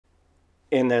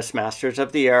In this Masters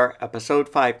of the Air Episode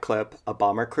 5 clip, a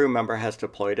bomber crew member has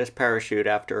deployed his parachute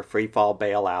after a free-fall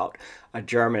bailout. A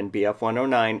German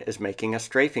Bf-109 is making a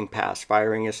strafing pass,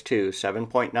 firing his two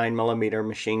 7.9mm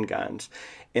machine guns.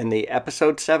 In the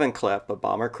Episode 7 clip, a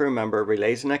bomber crew member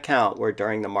relays an account where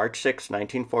during the March 6,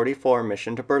 1944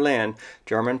 mission to Berlin,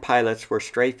 German pilots were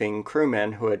strafing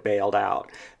crewmen who had bailed out.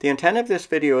 The intent of this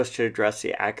video is to address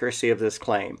the accuracy of this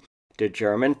claim. Did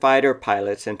German fighter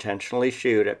pilots intentionally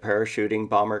shoot at parachuting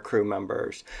bomber crew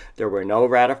members? There were no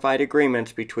ratified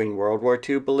agreements between World War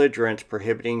II belligerents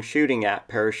prohibiting shooting at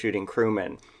parachuting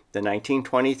crewmen. The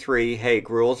 1923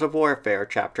 Hague Rules of Warfare,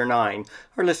 Chapter 9,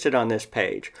 are listed on this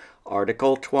page.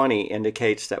 Article 20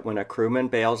 indicates that when a crewman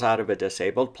bails out of a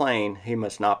disabled plane, he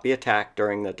must not be attacked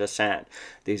during the descent.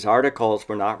 These articles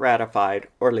were not ratified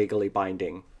or legally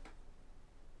binding.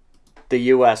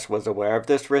 The U.S. was aware of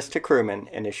this risk to crewmen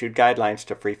and issued guidelines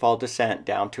to freefall descent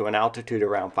down to an altitude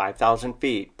around 5,000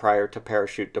 feet prior to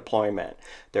parachute deployment.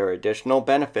 There are additional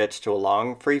benefits to a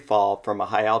long freefall from a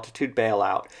high-altitude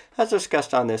bailout, as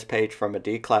discussed on this page from a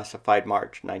declassified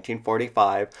March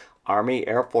 1945 Army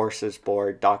Air Forces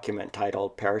Board document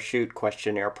titled Parachute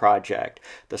Questionnaire Project.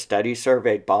 The study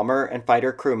surveyed bomber and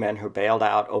fighter crewmen who bailed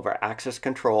out over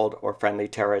Axis-controlled or friendly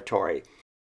territory.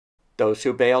 Those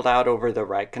who bailed out over the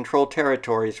right-controlled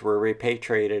territories were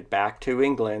repatriated back to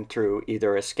England through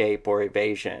either escape or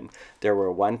evasion. There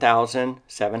were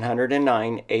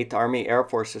 1,709 8th Army Air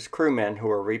Forces crewmen who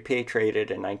were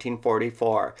repatriated in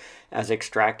 1944, as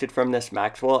extracted from this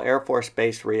Maxwell Air Force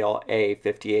Base Reel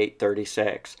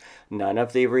A5836. None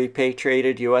of the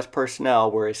repatriated U.S. personnel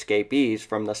were escapees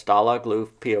from the Stalag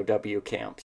Luft POW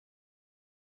camps.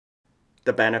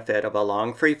 The benefit of a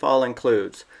long freefall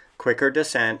includes quicker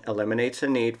descent eliminates the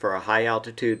need for a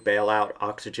high-altitude bailout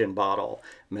oxygen bottle,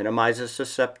 minimizes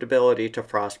susceptibility to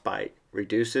frostbite,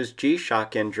 reduces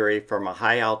G-shock injury from a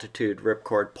high-altitude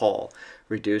ripcord pull,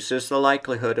 reduces the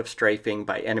likelihood of strafing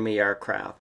by enemy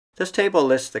aircraft. This table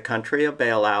lists the country of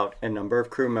bailout and number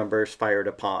of crew members fired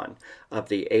upon. Of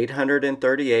the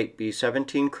 838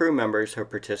 B-17 crew members who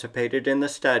participated in the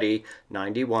study,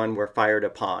 91 were fired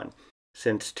upon.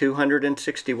 Since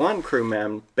 261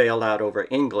 crewmen bailed out over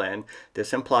England,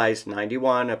 this implies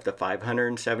 91 of the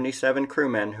 577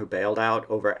 crewmen who bailed out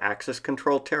over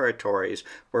Axis-controlled territories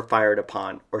were fired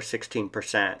upon, or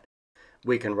 16%.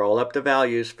 We can roll up the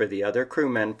values for the other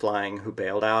crewmen flying who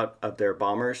bailed out of their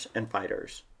bombers and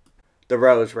fighters. The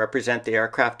rows represent the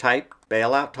aircraft type,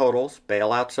 bailout totals,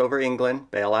 bailouts over England,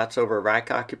 bailouts over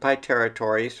Reich-occupied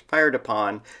territories, fired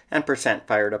upon, and percent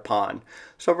fired upon.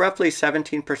 So roughly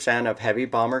 17% of heavy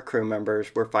bomber crew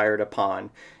members were fired upon.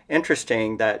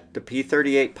 Interesting that the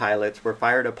P-38 pilots were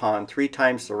fired upon 3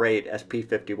 times the rate as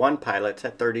P-51 pilots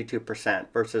at 32%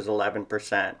 versus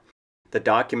 11%. The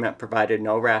document provided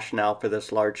no rationale for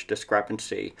this large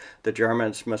discrepancy. The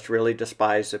Germans must really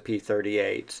despise the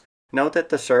P-38s. Note that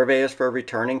the survey is for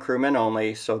returning crewmen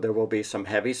only, so there will be some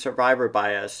heavy survivor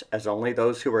bias, as only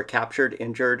those who were captured,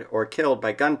 injured, or killed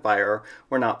by gunfire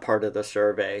were not part of the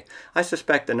survey. I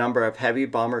suspect the number of heavy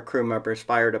bomber crew members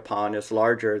fired upon is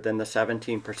larger than the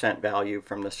 17% value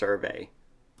from the survey.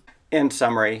 In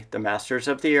summary, the Masters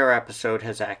of the Air episode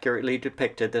has accurately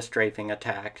depicted the strafing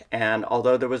attack, and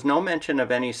although there was no mention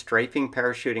of any strafing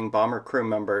parachuting bomber crew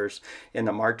members in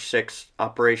the March 6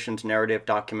 operations narrative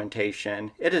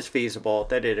documentation, it is feasible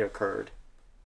that it occurred.